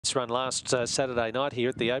It's run last Saturday night here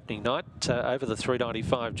at the opening night over the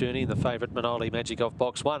 395 journey. The favourite Manoli Magic off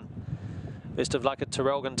box 1. Best of luck at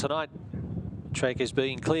Traralgon tonight. Track is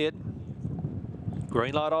being cleared.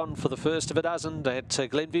 Green light on for the first of a dozen at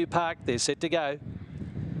Glenview Park. They're set to go.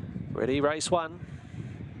 Ready, race 1.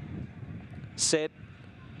 Set.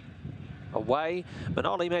 Away.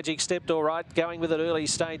 Manoli Magic stepped all right. Going with it early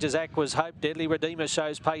stages. Aqua's Hope. Deadly Redeemer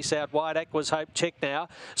shows pace out wide. Aqua's Hope check now.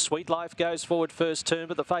 Sweet Life goes forward first turn,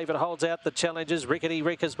 but the favourite holds out the challengers. Rickety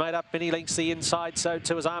Rick has made up many lengths the inside. So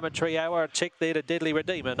too is Armour Trio. A check there to Deadly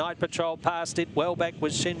Redeemer. Night Patrol past it. Well back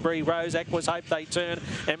was Shenbury Rose. Aqua's Hope they turn.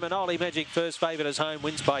 And Manoli Magic first favourite is home.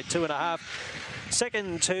 Wins by 2.5.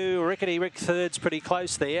 Second to Rickety Rick. Third's pretty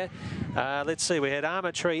close there. Let's see, we had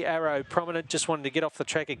Armour Tree, Arrow prominent, just wanted to get off the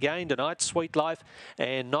track again tonight. Sweet Life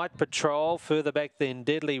and Night Patrol. Further back then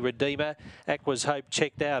Deadly Redeemer. Aqua's Hope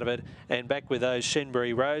checked out of it and back with those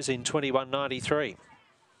Shenbury Rose in 21.93.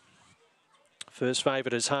 First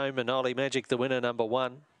favourite is home, Manoli Magic the winner, number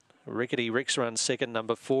 1. Rickety Rick's run second,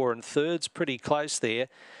 number 4, and third's pretty close there.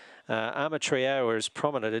 Armour Trio is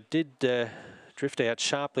prominent. It did drift out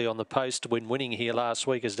sharply on the post when winning here last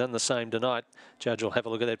week. Has done the same tonight. Judge will have a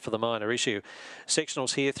look at that for the minor issue.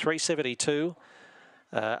 Sectionals here, 372,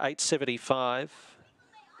 875,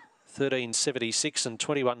 1376 and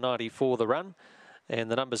 21.94 the run. And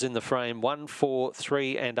the numbers in the frame, 1, 4,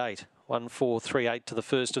 3 and 8. 1, 4, 3, 8 to the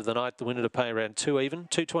first of the night. The winner to pay around 2 even,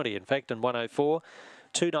 220 in fact, and 104.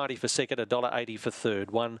 2.90 for second, $1.80 for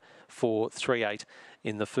third. 1, 4, 3, 8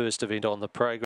 in the first event on the program.